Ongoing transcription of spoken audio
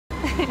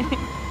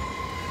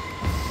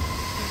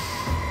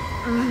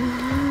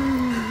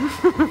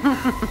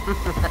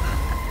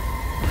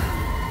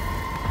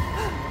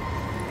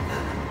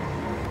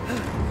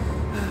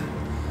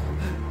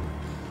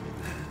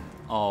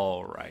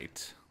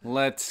Alright,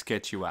 let's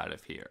get you out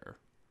of here.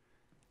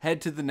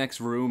 Head to the next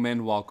room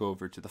and walk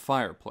over to the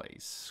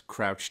fireplace.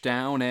 Crouch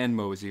down and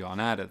mosey on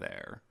out of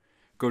there.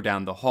 Go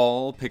down the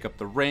hall, pick up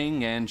the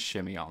ring, and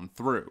shimmy on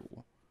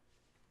through.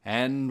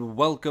 And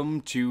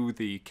welcome to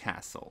the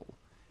castle.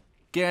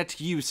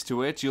 Get used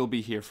to it, you'll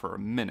be here for a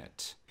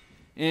minute.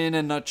 In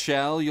a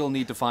nutshell, you'll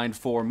need to find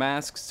 4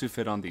 masks to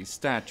fit on these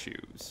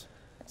statues.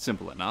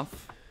 Simple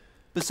enough.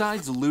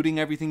 Besides looting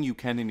everything you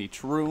can in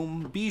each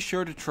room, be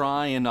sure to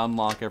try and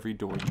unlock every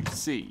door you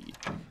see.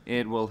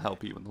 It will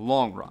help you in the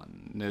long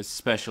run,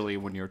 especially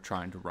when you're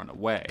trying to run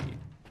away.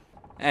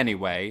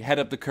 Anyway, head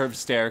up the curved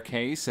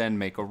staircase and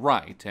make a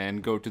right,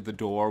 and go to the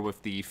door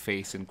with the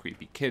face and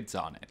creepy kids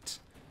on it.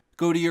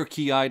 Go to your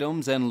key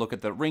items and look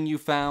at the ring you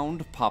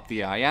found, pop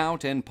the eye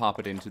out and pop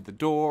it into the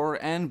door,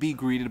 and be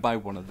greeted by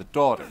one of the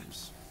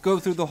daughters. Go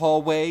through the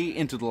hallway,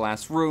 into the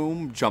last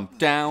room, jump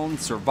down,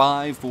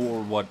 survive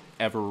for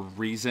whatever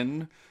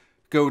reason.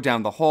 Go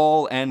down the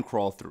hall and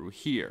crawl through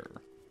here.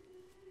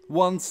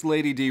 Once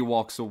Lady D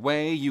walks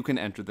away, you can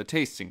enter the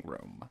tasting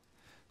room.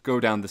 Go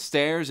down the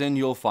stairs and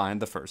you'll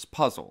find the first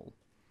puzzle.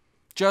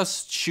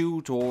 Just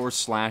shoot or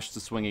slash the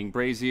swinging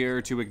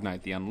brazier to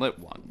ignite the unlit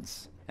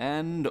ones.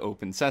 And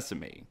open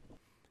sesame.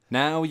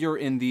 Now you're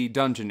in the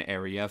dungeon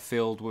area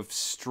filled with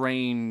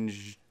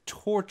strange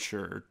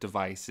torture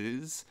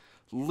devices,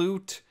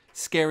 loot,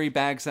 scary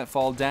bags that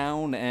fall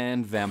down,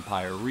 and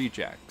vampire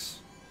rejects.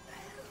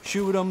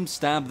 Shoot them,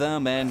 stab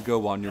them, and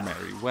go on your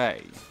merry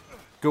way.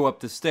 Go up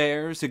the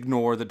stairs,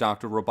 ignore the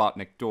Dr.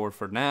 Robotnik door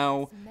for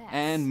now,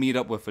 and meet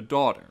up with a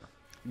daughter.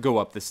 Go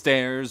up the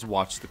stairs,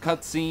 watch the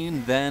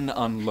cutscene, then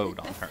unload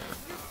on her.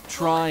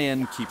 Try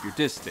and keep your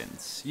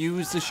distance.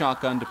 Use the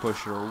shotgun to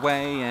push her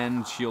away,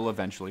 and she'll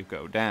eventually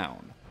go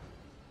down.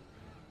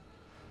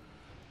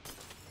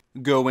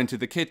 Go into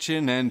the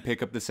kitchen and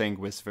pick up the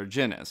Sanguis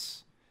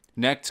Virginis.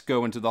 Next,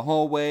 go into the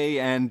hallway,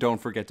 and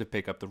don't forget to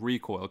pick up the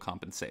recoil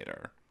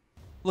compensator.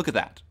 Look at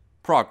that.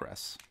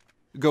 Progress.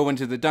 Go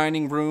into the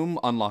dining room,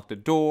 unlock the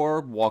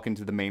door, walk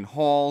into the main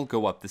hall,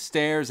 go up the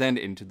stairs, and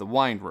into the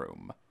wine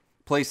room.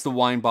 Place the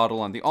wine bottle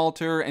on the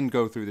altar, and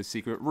go through the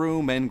secret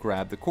room and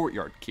grab the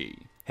courtyard key.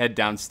 Head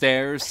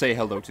downstairs, say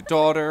hello to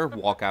daughter,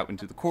 walk out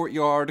into the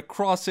courtyard,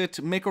 cross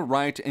it, make a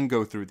right, and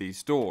go through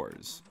these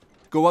doors.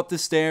 Go up the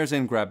stairs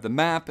and grab the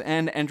map,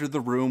 and enter the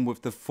room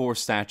with the 4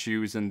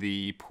 statues in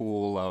the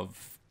pool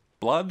of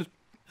blood?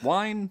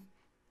 Wine?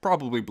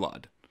 Probably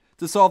blood.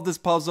 To solve this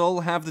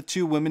puzzle, have the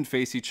 2 women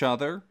face each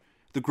other,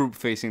 the group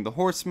facing the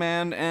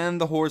horseman,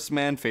 and the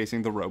horseman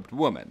facing the robed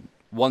woman.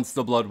 Once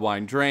the blood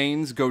wine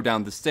drains, go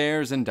down the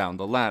stairs and down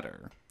the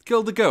ladder.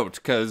 Kill the goat,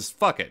 'cause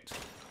fuck it.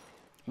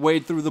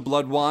 Wade through the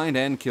blood wine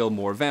and kill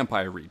more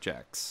vampire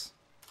rejects.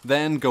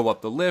 Then go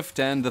up the lift,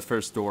 and the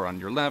first door on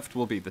your left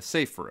will be the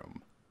safe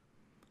room.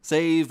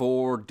 Save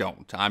or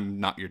don't, I'm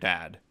not your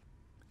dad.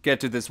 Get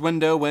to this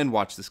window and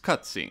watch this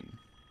cutscene.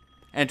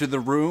 Enter the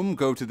room,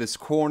 go to this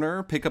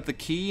corner, pick up the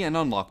key, and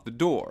unlock the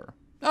door.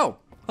 Oh,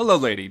 hello,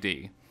 Lady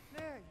D.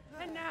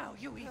 And now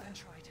you even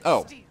try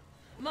to steal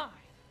my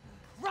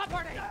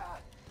property!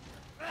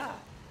 How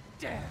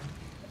dare!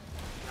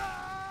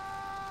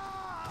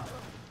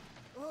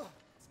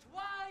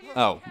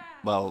 Oh,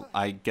 well,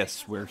 I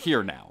guess we're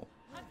here now.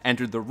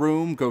 Enter the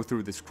room, go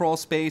through this crawl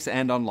space,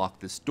 and unlock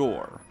this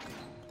door.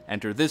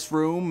 Enter this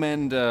room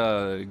and,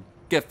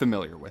 get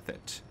familiar with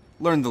it.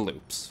 Learn the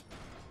loops.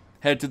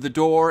 Head to the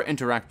door,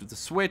 interact with the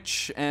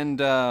switch, and,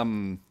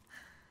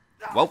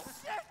 well,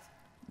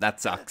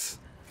 that sucks.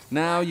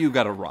 Now you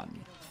gotta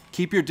run.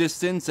 Keep your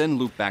distance and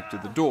loop back to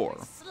the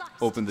door.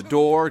 Open the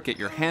door, get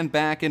your hand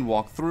back, and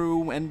walk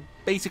through, and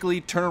basically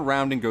turn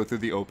around and go through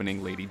the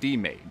opening Lady D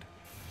made.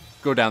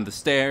 Go down the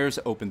stairs,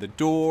 open the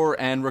door,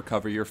 and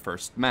recover your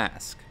first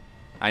mask.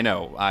 I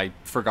know, I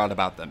forgot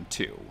about them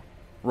too.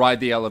 Ride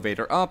the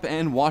elevator up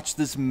and watch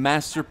this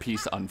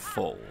masterpiece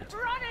unfold.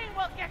 Running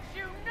will get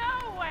you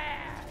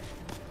nowhere!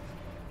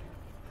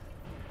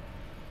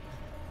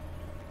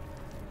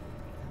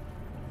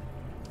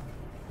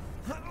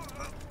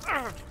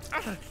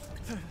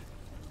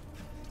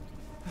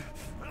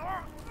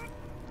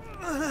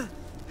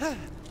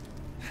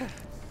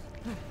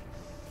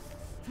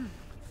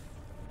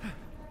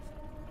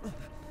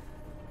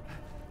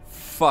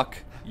 Fuck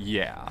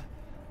yeah.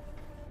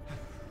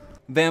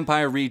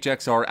 Vampire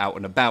rejects are out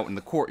and about in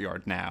the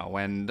courtyard now,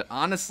 and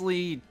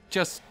honestly,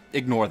 just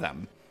ignore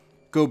them.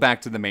 Go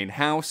back to the main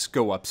house,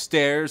 go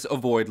upstairs,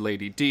 avoid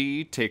Lady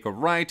D, take a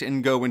right,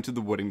 and go into the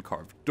wooden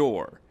carved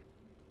door.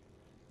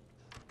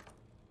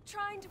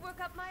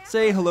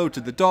 Say hello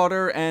to the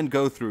daughter and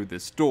go through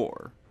this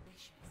door.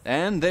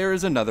 And there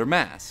is another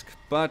mask,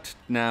 but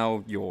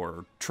now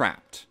you're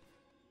trapped.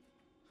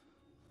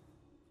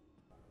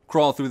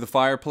 Crawl through the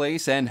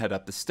fireplace and head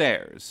up the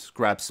stairs.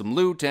 Grab some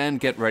loot and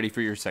get ready for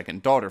your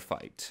second daughter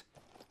fight.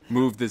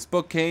 Move this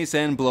bookcase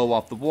and blow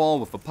off the wall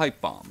with a pipe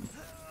bomb.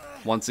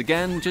 Once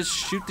again, just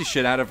shoot the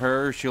shit out of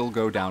her, she'll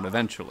go down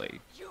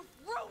eventually. You've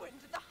ruined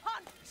the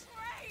hunt!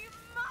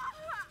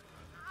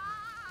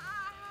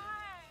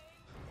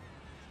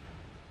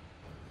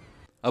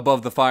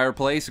 Above the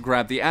fireplace,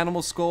 grab the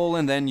animal skull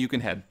and then you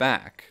can head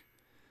back.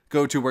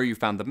 Go to where you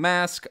found the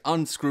mask,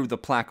 unscrew the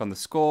plaque on the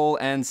skull,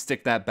 and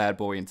stick that bad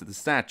boy into the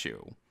statue.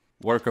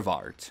 Work of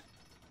art.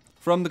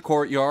 From the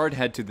courtyard,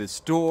 head to this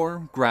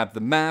door, grab the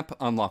map,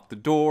 unlock the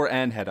door,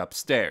 and head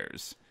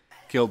upstairs.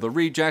 Kill the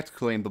reject,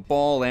 claim the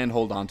ball, and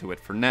hold on to it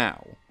for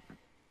now.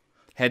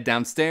 Head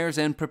downstairs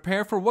and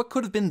prepare for what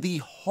could have been the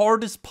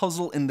hardest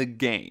puzzle in the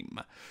game.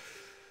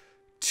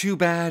 Too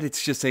bad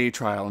it's just a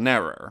trial and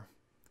error.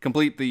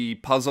 Complete the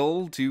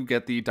puzzle to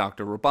get the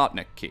Dr.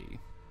 Robotnik key.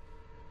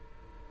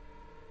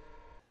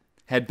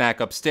 Head back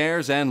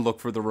upstairs and look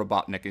for the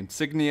Robotnik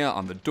insignia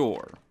on the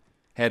door.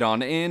 Head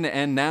on in,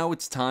 and now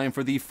it's time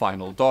for the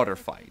final daughter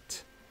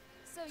fight.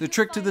 The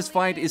trick to this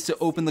fight is to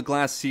open the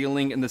glass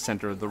ceiling in the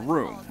center of the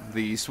room.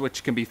 The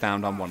switch can be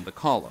found on one of the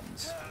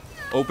columns.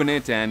 Open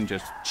it and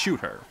just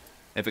shoot her.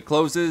 If it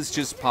closes,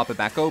 just pop it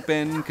back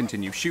open,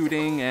 continue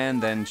shooting,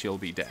 and then she'll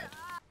be dead.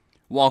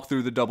 Walk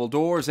through the double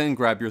doors and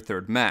grab your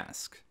third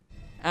mask.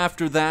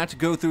 After that,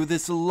 go through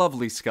this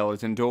lovely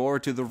skeleton door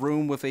to the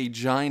room with a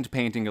giant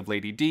painting of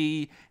Lady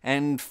D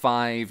and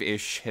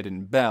 5-ish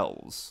hidden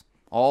bells.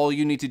 All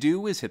you need to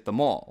do is hit them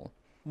all.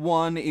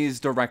 One is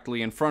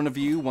directly in front of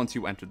you once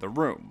you enter the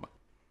room,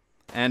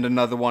 and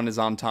another one is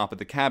on top of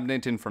the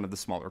cabinet in front of the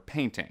smaller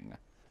painting.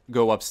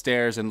 Go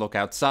upstairs and look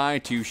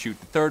outside to shoot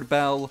the third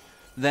bell,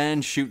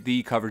 then shoot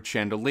the covered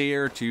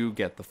chandelier to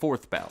get the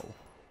fourth bell.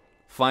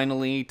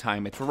 Finally,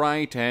 time it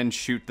right and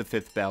shoot the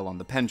fifth bell on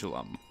the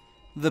pendulum.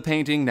 The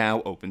painting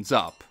now opens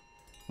up.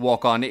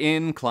 Walk on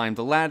in, climb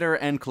the ladder,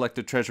 and collect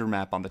a treasure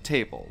map on the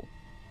table.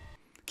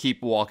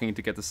 Keep walking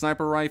to get the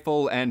sniper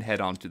rifle and head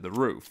onto the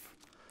roof.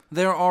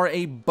 There are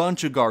a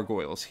bunch of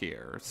gargoyles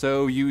here,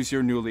 so use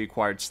your newly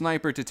acquired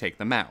sniper to take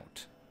them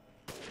out.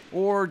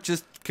 Or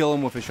just kill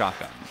them with a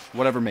shotgun,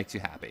 whatever makes you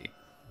happy.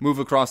 Move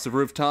across the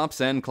rooftops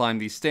and climb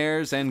these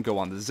stairs and go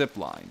on the zip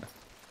line.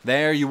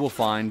 There you will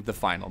find the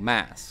final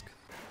mask.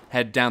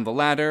 Head down the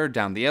ladder,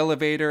 down the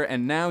elevator,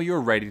 and now you're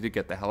ready to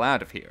get the hell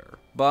out of here.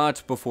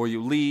 But before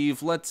you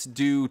leave, let's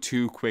do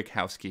 2 quick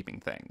housekeeping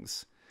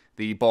things.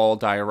 The ball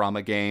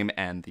diorama game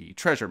and the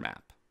treasure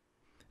map.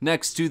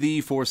 Next to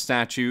the 4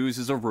 statues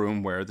is a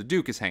room where the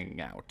Duke is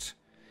hanging out.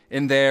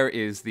 In there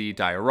is the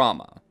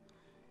diorama.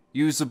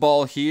 Use the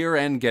ball here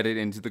and get it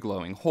into the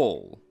glowing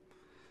hole.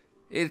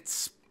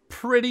 It's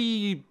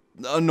pretty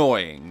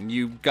annoying.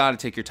 You gotta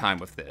take your time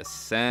with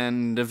this,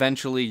 and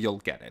eventually you'll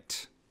get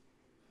it.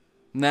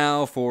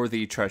 Now for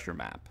the treasure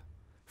map.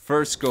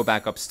 First, go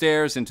back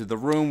upstairs into the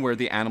room where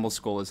the animal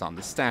skull is on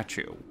the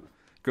statue.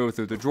 Go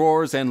through the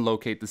drawers and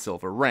locate the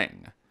silver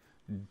ring.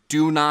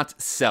 Do not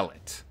sell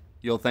it.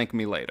 You'll thank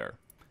me later.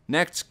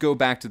 Next, go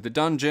back to the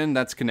dungeon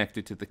that's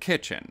connected to the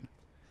kitchen,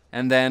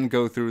 and then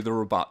go through the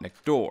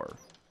Robotnik door.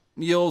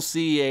 You'll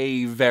see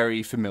a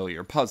very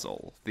familiar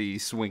puzzle, the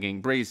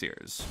swinging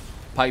braziers.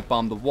 Pipe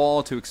bomb the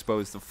wall to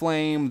expose the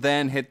flame,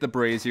 then hit the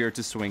brazier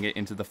to swing it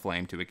into the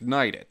flame to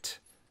ignite it.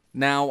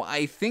 Now,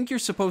 I think you're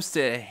supposed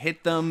to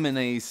hit them in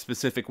a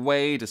specific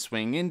way to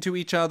swing into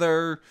each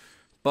other,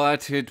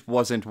 but it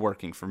wasn't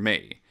working for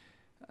me.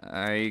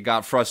 I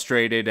got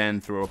frustrated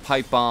and threw a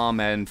pipe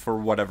bomb, and for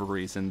whatever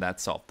reason, that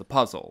solved the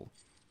puzzle.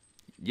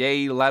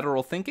 Yay,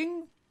 lateral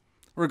thinking?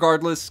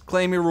 Regardless,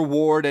 claim your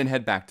reward and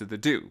head back to the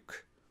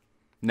Duke.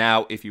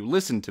 Now, if you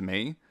listen to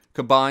me,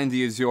 combine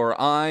the Azure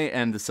Eye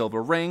and the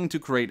Silver Ring to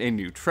create a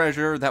new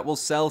treasure that will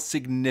sell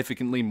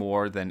significantly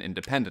more than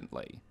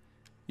independently.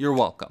 You're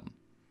welcome.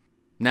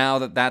 Now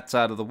that that's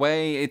out of the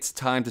way, it's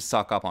time to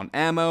stock up on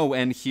ammo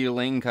and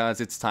healing,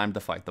 cause it's time to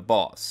fight the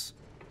boss.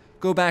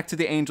 Go back to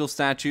the angel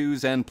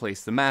statues and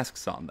place the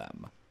masks on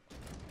them.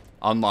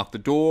 Unlock the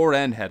door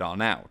and head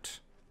on out.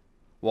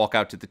 Walk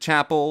out to the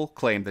chapel,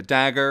 claim the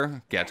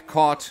dagger, get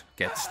caught,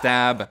 get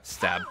stabbed,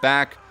 stab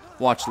back,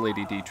 watch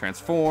Lady D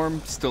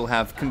transform, still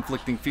have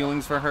conflicting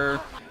feelings for her,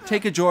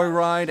 take a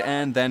joyride,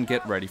 and then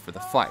get ready for the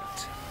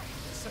fight.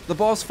 The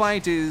boss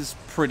fight is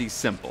pretty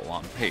simple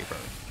on paper.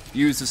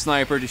 Use the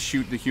sniper to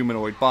shoot the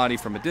humanoid body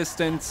from a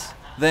distance,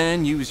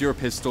 then use your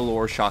pistol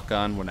or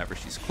shotgun whenever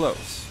she's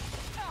close.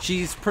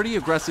 She's pretty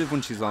aggressive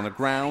when she's on the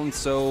ground,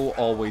 so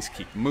always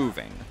keep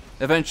moving.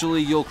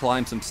 Eventually, you'll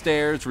climb some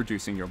stairs,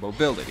 reducing your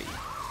mobility.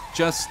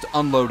 Just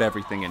unload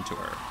everything into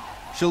her.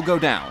 She'll go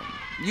down.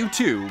 You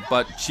too,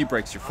 but she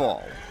breaks your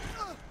fall.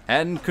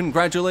 And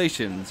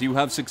congratulations, you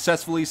have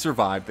successfully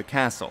survived the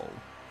castle.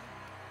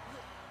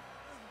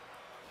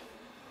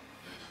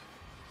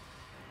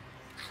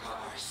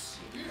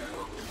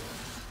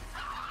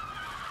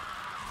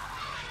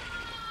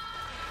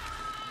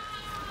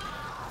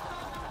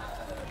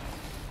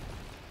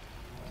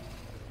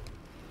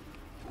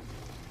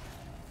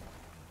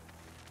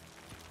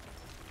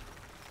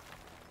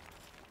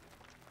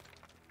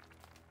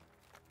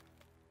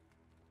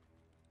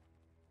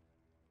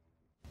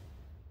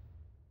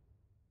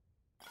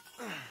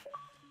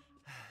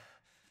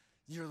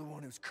 You're the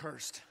one who's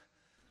cursed.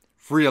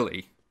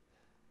 Really.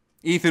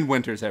 Ethan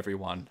Winters,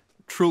 everyone.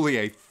 Truly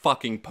a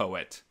fucking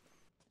poet.